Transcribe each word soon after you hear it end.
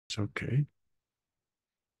It's okay.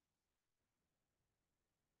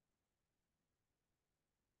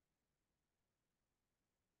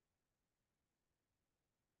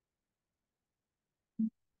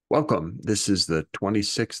 Welcome. This is the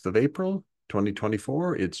 26th of April,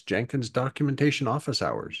 2024. It's Jenkins Documentation Office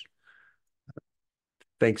Hours.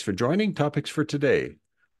 Thanks for joining. Topics for today: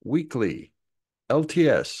 weekly,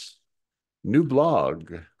 LTS, new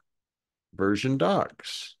blog, version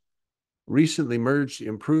docs, recently merged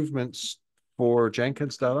improvements for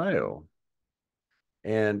Jenkins.io.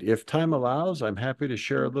 And if time allows, I'm happy to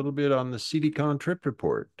share a little bit on the CDCon trip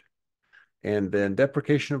report. And then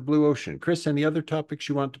deprecation of Blue Ocean. Chris, any other topics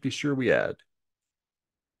you want to be sure we add?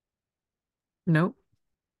 Nope.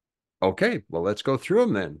 Okay, well, let's go through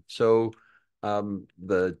them then. So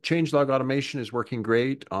the changelog automation is working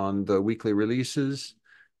great on the weekly releases.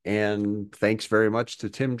 And thanks very much to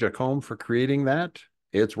Tim Jacome for creating that.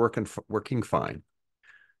 It's working fine.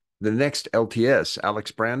 The next LTS,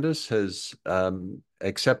 Alex Brandis, has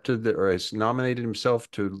accepted or has nominated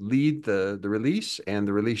himself to lead the release, and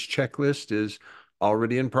the release checklist is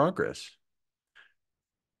already in progress.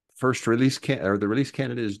 First release the release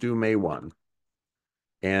candidate is due May 1.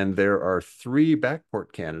 And there are 3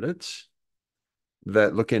 backport candidates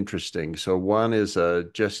that look interesting. So one is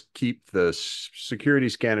just keep the security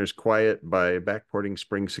scanners quiet by backporting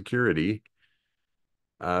Spring Security.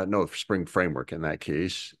 No, Spring Framework in that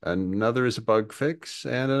case. Another is a bug fix,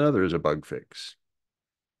 and another is a bug fix.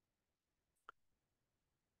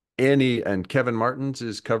 And Kevin Martins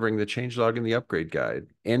is covering the changelog and the upgrade guide.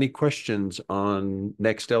 Any questions on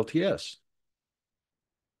next LTS?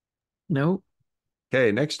 Nope.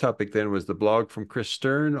 Okay, next topic then was the blog from Chris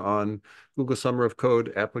Stern on Google Summer of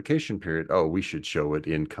Code application period. Oh, we should show it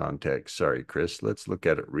in context. Sorry, Chris. Let's look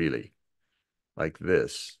at it really like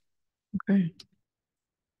this. Okay.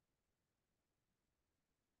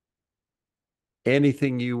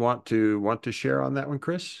 Anything you want to share on that one,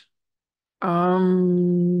 Chris?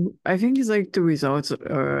 I think it's like the results of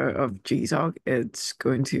GSOC. It's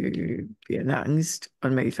going to be announced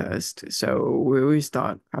on May 1st. So we will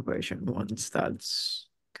start preparation once that's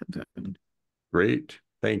confirmed. Great.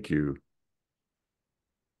 Thank you.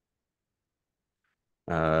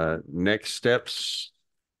 Next steps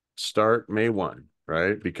start May 1,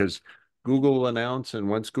 right? Because Google will announce, and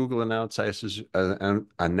once Google announces,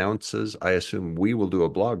 I assume we will do a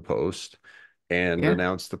blog post and Yeah.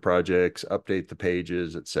 announce the projects, update the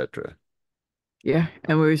pages, etc. Yeah.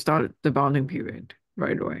 And we will start the bonding period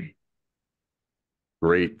right away.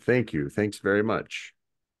 Great. Thank you. Thanks very much.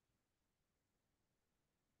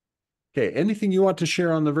 Okay. Anything you want to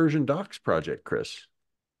share on the version docs project, Chris?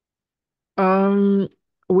 Um,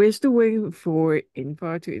 we're still waiting for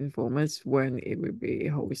info to inform us when it will be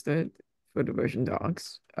hosted for the version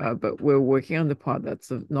docs. But we're working on the part that's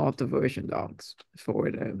not the version docs for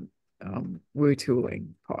the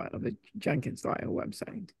retooling part of the Jenkins style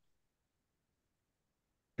website.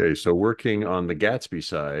 Okay. So working on the Gatsby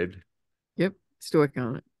side. Yep, still working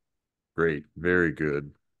on it. Great. Very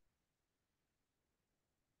good.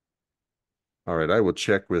 All right. I will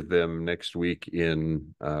check with them next week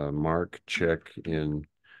in Mark, check in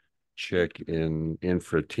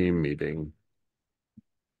infra team meeting.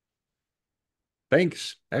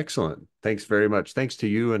 Thanks. Excellent. Thanks very much. Thanks to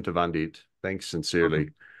you and to Vandit. Thanks sincerely.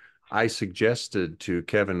 Welcome. I suggested to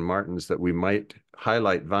Kevin Martins that we might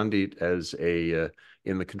highlight Vandit as a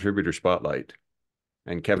in the contributor spotlight,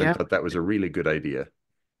 and Kevin Yeah, thought that was a really good idea.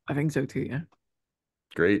 I think so too. Yeah.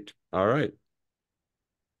 Great. All right.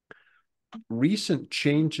 Recent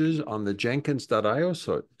changes on the Jenkins.io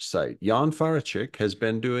site. Jan Farachik has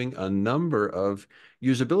been doing a number of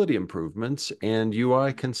usability improvements and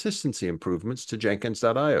UI consistency improvements to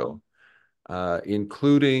Jenkins.io.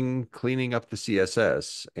 Including cleaning up the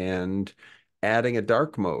CSS and adding a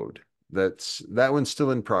dark mode. That one's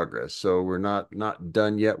still in progress, so we're not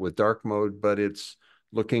done yet with dark mode, but it's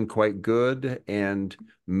looking quite good and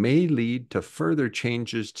may lead to further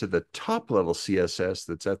changes to the top level CSS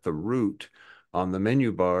that's at the root on the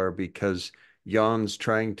menu bar because Jan's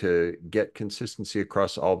trying to get consistency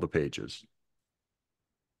across all the pages.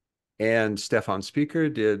 And Stefan Speaker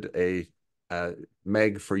did a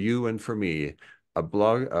Meg for you and for me, a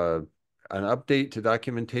blog, an update to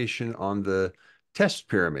documentation on the test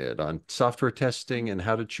pyramid, on software testing and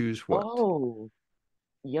how to choose what. Oh,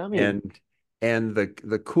 yummy. And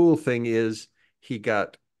the cool thing is he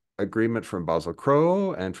got agreement from Basil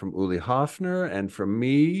Crow and from Uli Hofner and from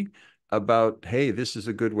me about, hey, this is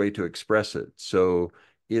a good way to express it. So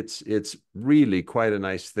it's really quite a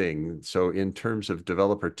nice thing. So in terms of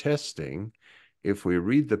developer testing, if we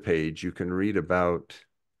read the page, you can read about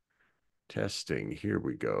Testing. Here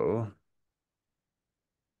we go.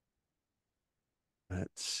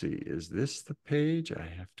 Let's see. Is this the page? I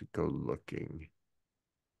have to go looking.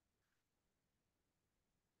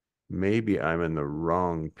 Maybe I'm in the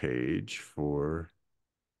wrong page for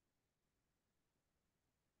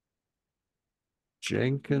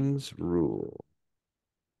Jenkins rule.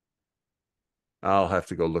 I'll have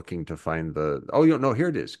to go looking to find the, oh, you know, here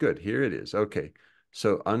it is. Good. Here it is. Okay.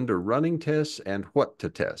 So under running tests and what to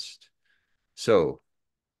test. So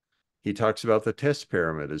he talks about the test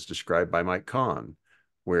pyramid as described by Mike Kahn,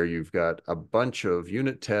 where you've got a bunch of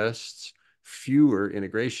unit tests, fewer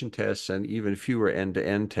integration tests, and even fewer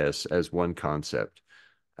end-to-end tests as one concept.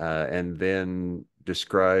 And then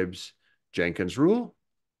describes Jenkins rule,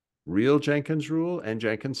 real Jenkins rule, and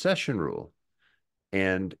Jenkins session rule.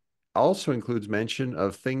 And also includes mention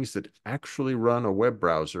of things that actually run a web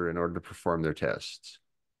browser in order to perform their tests.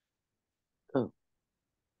 Oh,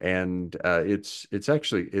 And it's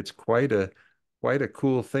actually it's quite a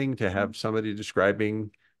cool thing to have somebody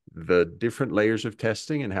describing the different layers of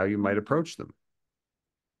testing and how you might approach them.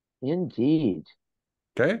 indeed.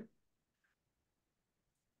 Okay.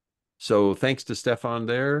 So thanks to Stefan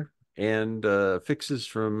there, and fixes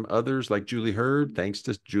from others like Julie Hurd. Thanks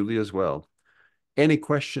to Julie as well. Any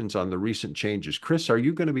questions on the recent changes? Chris, are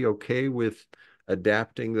you going to be okay with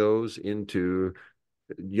adapting those into,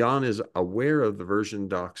 Jan is aware of the version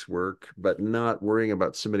docs work, but not worrying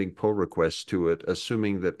about submitting pull requests to it,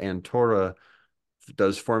 assuming that Antora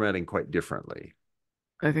does formatting quite differently.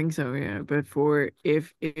 I think so, yeah. But for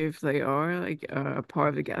if they are like a part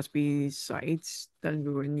of the Gatsby sites, then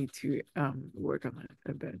we will need to work on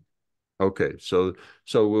that a bit. Okay, so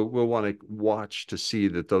we'll want to watch to see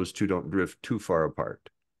that those two don't drift too far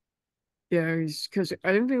apart. Yeah, because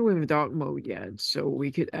I don't think we have dark mode yet, so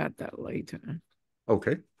we could add that later.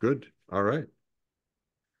 Okay, good. All right.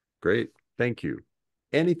 Great. Thank you.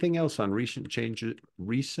 Anything else on recent changes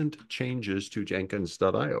to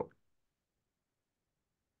Jenkins.io?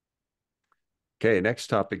 Okay, next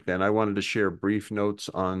topic then. I wanted to share brief notes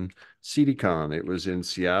on CDCon. It was in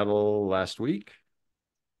Seattle last week,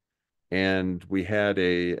 and we had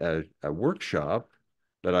a workshop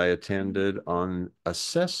that I attended on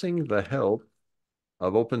assessing the health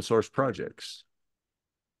of open source projects,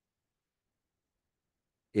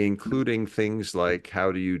 including things like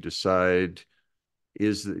how do you decide,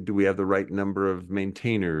 do we have the right number of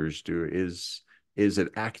maintainers? Is it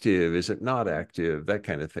active? Is it not active? That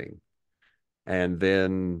kind of thing. And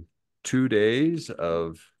then 2 days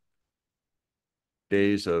of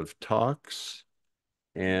talks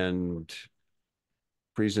and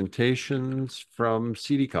presentations from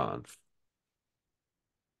CDConf.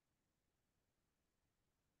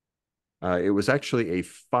 It was actually a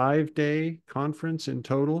 5-day conference in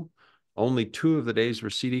total. Only 2 of the days were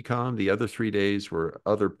CDCon. The other 3 days were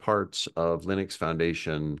other parts of Linux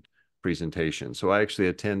Foundation presentation. So I actually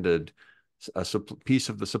attended a piece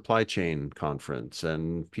of the supply chain conference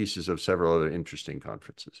and pieces of several other interesting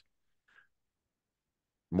conferences.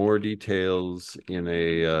 More details in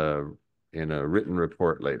a written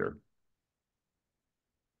report later.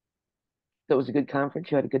 So it was a good conference.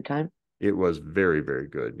 You had a good time? It was very, very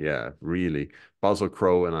good. Yeah, really. Basil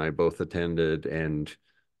Crow and I both attended, and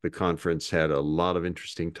the conference had a lot of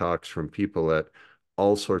interesting talks from people at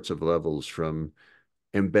all sorts of levels, from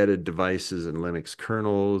embedded devices and Linux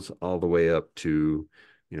kernels all the way up to,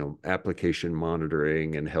 application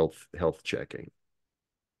monitoring and health checking.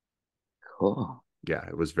 Cool. Yeah,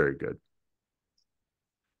 it was very good.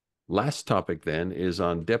 Last topic then is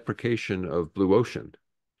on deprecation of Blue Ocean.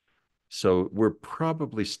 So we're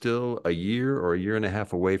probably still a year or a year and a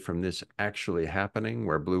half away from this actually happening,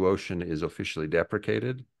 where Blue Ocean is officially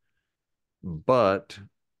deprecated. But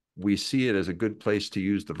we see it as a good place to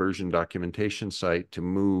use the version documentation site to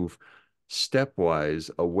move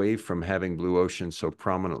stepwise away from having Blue Ocean so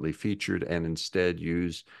prominently featured, and instead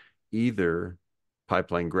use either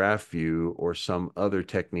pipeline graph view or some other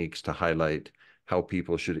techniques to highlight how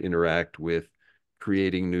people should interact with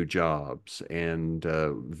creating new jobs and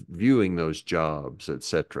viewing those jobs,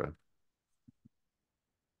 etc.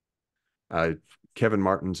 Kevin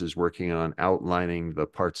Martins is working on outlining the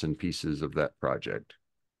parts and pieces of that project.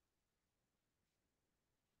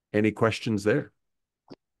 Any questions there?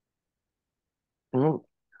 Mm.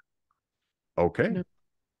 Okay. No.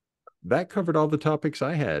 That covered all the topics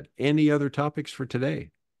I had. Any other topics for today?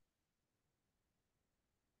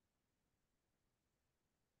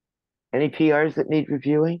 Any PRs that need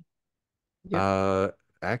reviewing? Yep. Uh,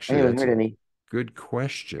 I Actually, haven't that's heard a any. good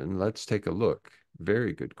question. Let's take a look.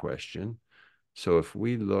 Very good question. So if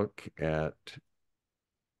we look at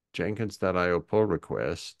Jenkins.io pull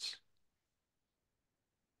requests,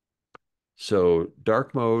 So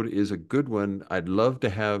dark mode is a good one. I'd love to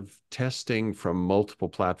have testing from multiple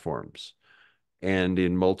platforms and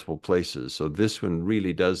in multiple places. So this one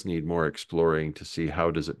really does need more exploring to see how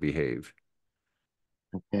does it behave.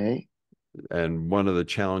 Okay. And one of the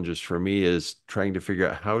challenges for me is trying to figure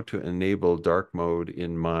out how to enable dark mode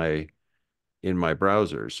in my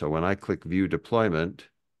browser. So when I click view deployment,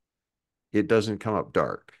 it doesn't come up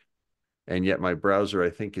dark. And yet my browser, I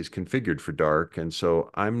think, is configured for dark. And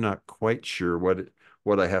so I'm not quite sure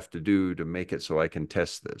what I have to do to make it so I can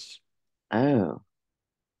test this. Oh,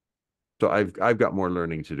 So I've got more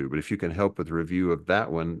learning to do, but if you can help with review of that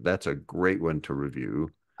one, that's a great one to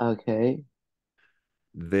review. okay.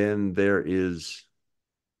 Then there is,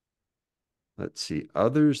 let's see,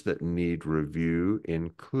 others that need review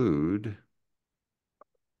include,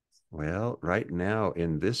 well, right now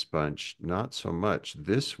in this bunch, not so much.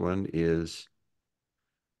 This one is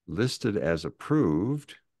listed as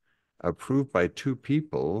approved, approved by 2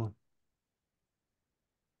 people.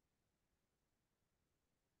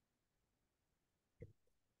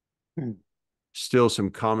 Hmm. Still some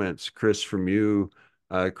comments, Chris, from you.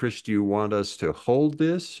 Chris, do you want us to hold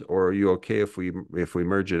this, or are you okay if we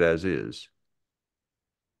merge it as is?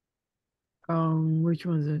 Which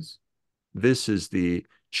one is this? This is the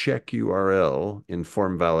check URL in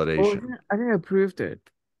form Oh, validation. I think I approved it.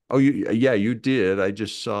 Oh, yeah, you did. I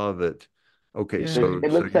just saw that. Okay, Yeah. It so looks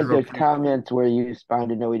like you're there's approved, comments where you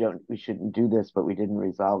responded, no, we shouldn't do this, but we didn't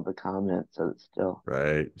resolve the comment, so it's still.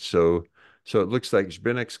 right? So it looks like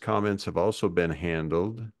Zbinek's comments have also been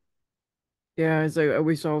handled. Yeah, it's like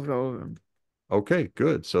we solved all of them. Okay,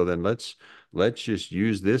 good. So then let's just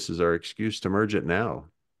use this as our excuse to merge it now.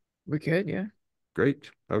 We could, yeah.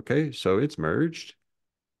 Great. Okay, so it's merged.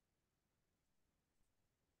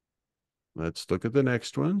 Let's look at the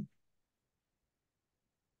next one.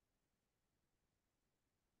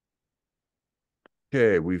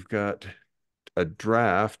 Okay, we've got a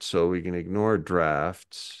draft, so we can ignore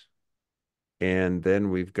drafts. And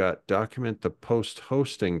then we've got document the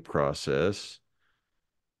post-hosting process.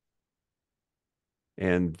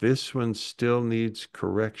 And this one still needs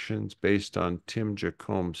corrections based on Tim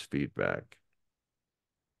Jacom's feedback.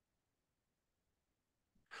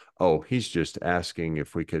 Oh, he's just asking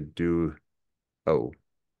if we could do, oh,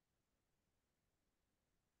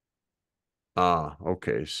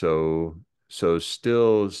 okay. So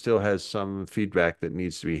still has some feedback that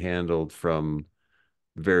needs to be handled from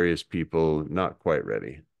various people, not quite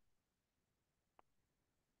ready.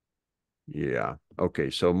 Yeah. Okay.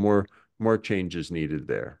 So more changes needed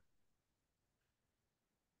there.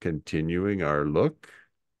 Continuing our look.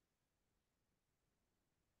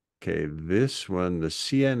 Okay, this one, the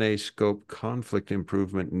CNA scope conflict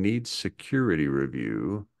improvement needs security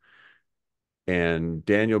review, and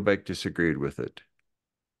Daniel Beck disagreed with it.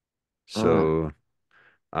 Ah, So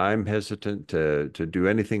I'm hesitant to do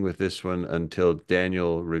anything with this one until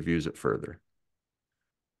Daniel reviews it further.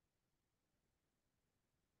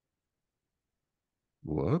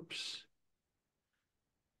 Whoops.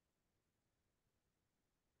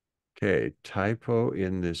 Okay, typo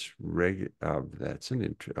in this that's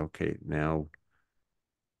an okay, now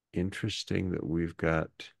interesting that we've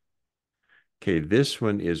got, okay, this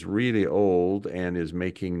one is really old and is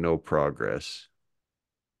making no progress.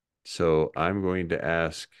 So I'm going to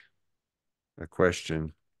ask a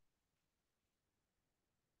question.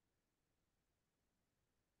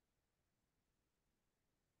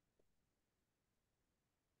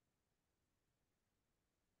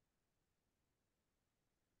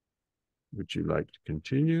 Would you like to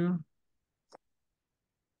continue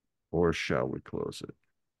or shall we close it?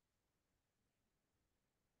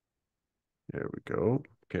 There we go.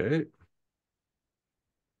 Okay.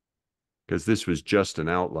 Because this was just an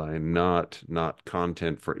outline, not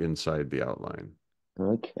content for inside the outline.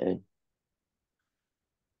 okay.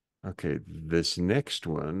 Okay, this next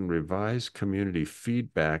one, revise community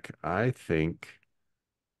feedback, I think.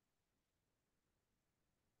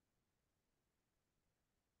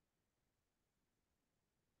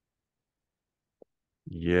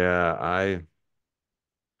 Yeah,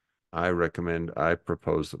 I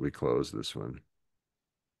propose that we close this one.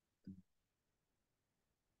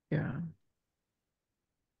 Yeah.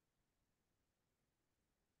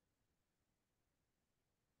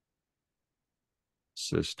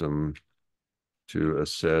 System to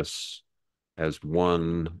assess as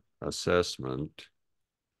one assessment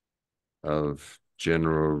of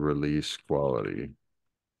general release quality.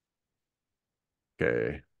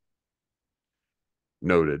 Okay.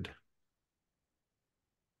 Noted.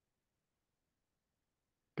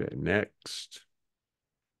 Okay, next.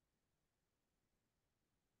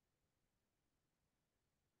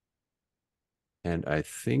 And I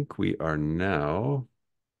think we are now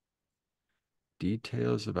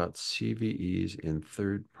details about CVEs in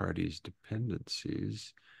third parties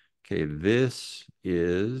dependencies. Okay, this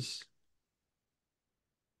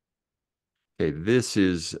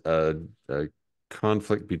is a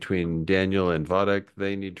conflict between Daniel and Vodek.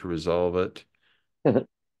 They need to resolve it.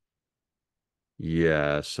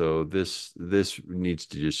 Yeah, so this needs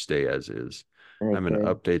to just stay as is. I'm going to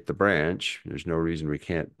Okay. update the branch. There's no reason we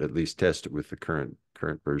can't at least test it with the current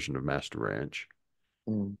version of master branch.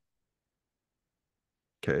 Mm.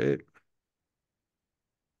 Okay.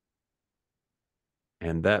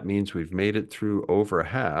 And that means we've made it through over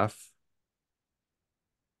half.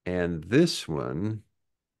 And this one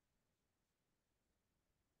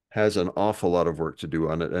has an awful lot of work to do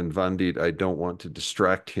on it. And Vandit, I don't want to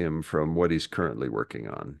distract him from what he's currently working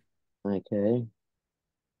on. Okay.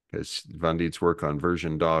 Because Vandit's work on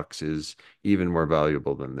version docs is even more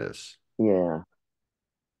valuable than this. Yeah.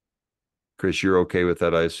 Chris, you're okay with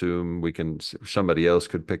that? I assume somebody else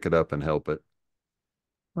could pick it up and help it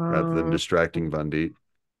rather than Uh, distracting Vandit.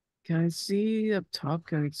 can I see up top?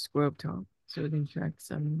 Can I scroll up top so I can track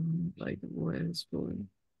some like what is going?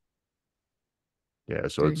 Yeah,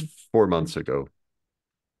 so it's Doing. 4 months ago.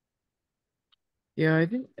 Yeah, I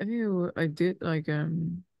did like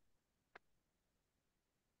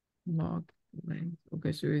log length.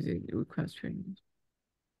 Okay, so is it request training?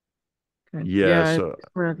 Okay. Yeah, Yeah, so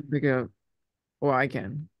we're not gonna pick it up. Well, I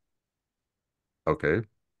can. okay.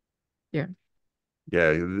 Yeah.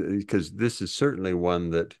 Yeah, because this is certainly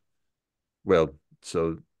one that, well,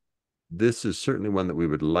 so this is certainly one that we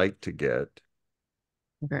would like to get.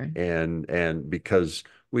 Okay. And because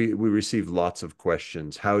we receive lots of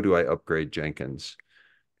questions, how do I upgrade Jenkins?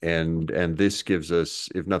 And this gives us,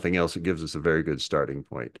 if nothing else, it gives us a very good starting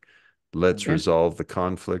point. Let's Yeah. resolve the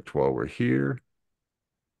conflict while we're here.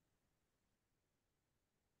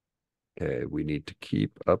 Okay, we need to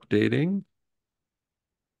keep updating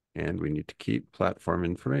and we need to keep platform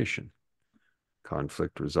information.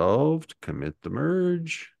 Conflict resolved, commit the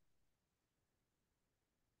merge.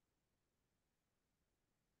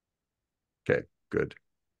 Okay, good.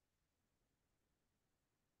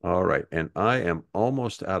 All right, and I am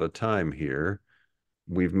almost out of time here.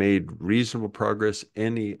 We've made reasonable progress.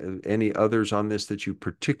 Any others on this that you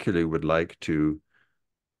particularly would like to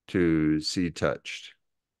see touched?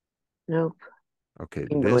 Nope. Okay,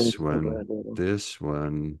 Can this glimpse over one, a little. this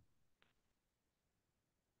one.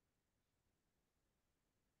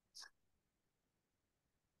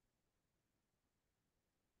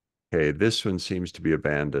 Okay, this one seems to be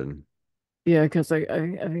abandoned. Yeah, because I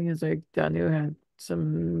think it's like Daniel had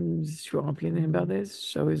some strong opinion about this,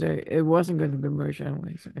 so it's like it wasn't going to be merged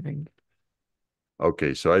anyways. I think.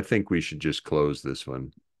 Okay, so I think we should just close this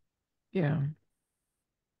one. Yeah.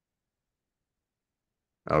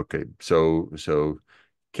 Okay, so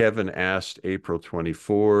Kevin asked April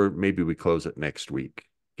 24. Maybe we close it next week.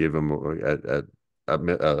 Give him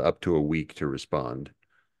up to a week to respond.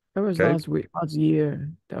 That was Okay. last week, last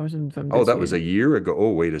year. That wasn't from Oh, this that was year. a year ago.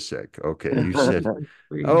 Oh, wait a sec. Okay, you said, I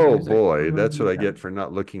oh was like, boy, I'm gonna that's what do I that. get for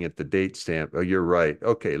not looking at the date stamp. Oh, you're right.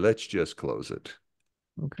 Okay, let's just close it.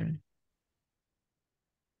 Okay.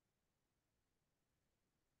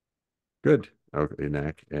 Good. Okay,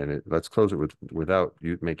 Knack, let's close it without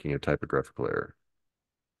you making a typographical error.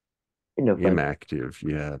 No fun. Inactive.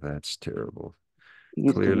 Yeah, that's terrible.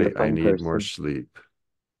 Used to be a Clearly, I fun need more person. sleep.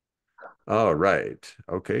 All right.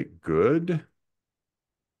 Okay, good.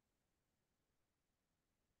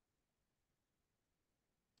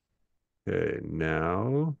 Okay,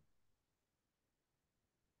 now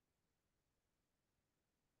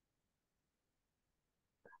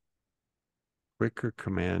quicker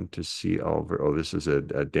command to see all. Oh, this is a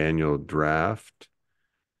Daniel draft.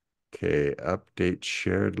 Okay, update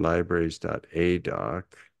shared libraries.adoc.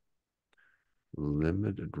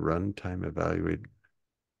 Limited runtime evaluate.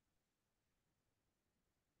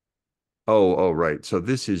 Oh, right. So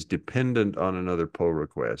this is dependent on another pull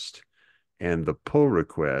request. And the pull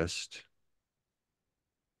request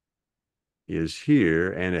is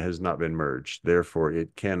here and it has not been merged. Therefore,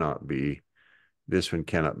 this one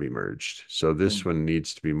cannot be merged. So this Mm. one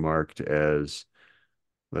needs to be marked as,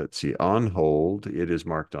 let's see, on hold. It is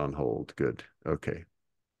marked on hold. Good. Okay.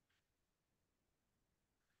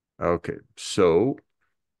 Okay. So,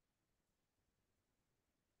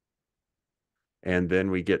 and then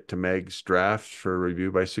we get to Meg's draft for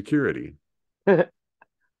review by security. I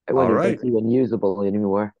All wonder if right. that's even usable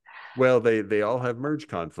anymore. Well, they all have merge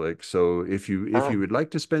conflicts. So if you Ah, would like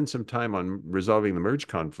to spend some time on resolving the merge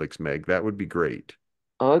conflicts, Meg, that would be great.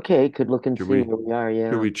 okay, could look and Should see we where we are. should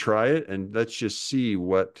Yeah. we try it and let's just see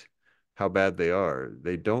how bad they are.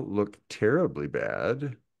 They don't look terribly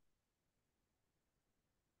bad.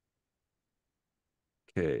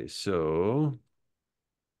 Okay, so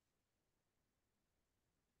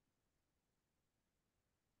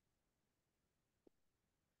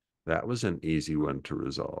that was an easy one to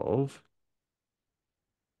resolve.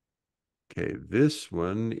 Okay, this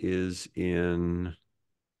one is in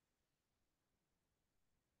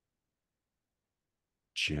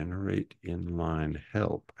generate inline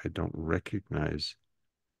help. I don't recognize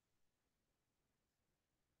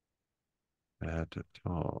that at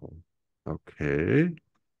all. Okay.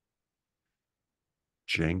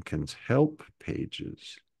 Jenkins help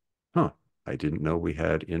pages. Huh. I didn't know we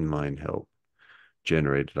had inline help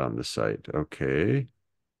generated on the site. Okay.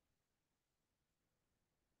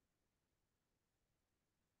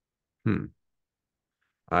 Hmm.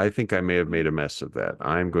 I think I may have made a mess of that.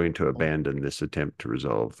 I'm going to abandon this attempt to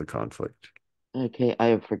resolve the conflict. Okay, I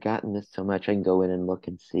have forgotten this so much. I can go in and look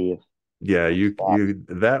and see if Yeah, what's that.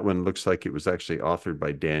 that one looks like it was actually authored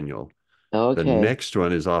by Daniel. The Okay, next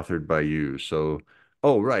one is authored by you. So,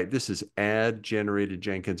 oh, right. This is add generated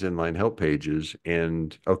Jenkins inline help pages.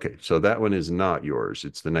 And okay, so that one is not yours.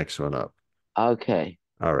 It's the next one up. okay.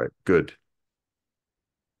 All right, good.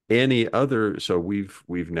 Any other, so we've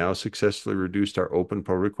now successfully reduced our open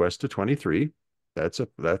pull request to 23. That's a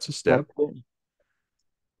That's step. good.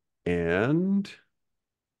 And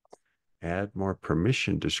add more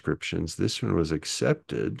permission descriptions. This one was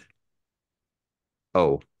accepted.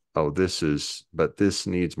 Oh, but this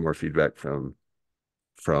needs more feedback from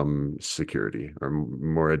security or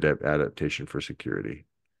more adaptation for security.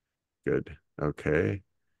 Good. Okay.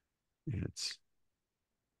 It's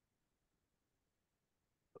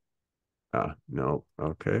no.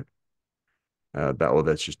 Okay.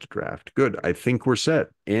 That's just a draft. Good. I think we're set.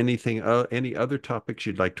 Any other topics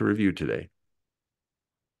you'd like to review today?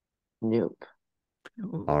 Nope.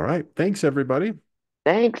 Oh, All right. Thanks, everybody.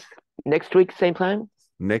 Thanks. Next week, same time.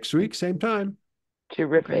 Next week, same time. okay.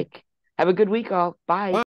 Terrific. Have a good week, all. Bye. Bye.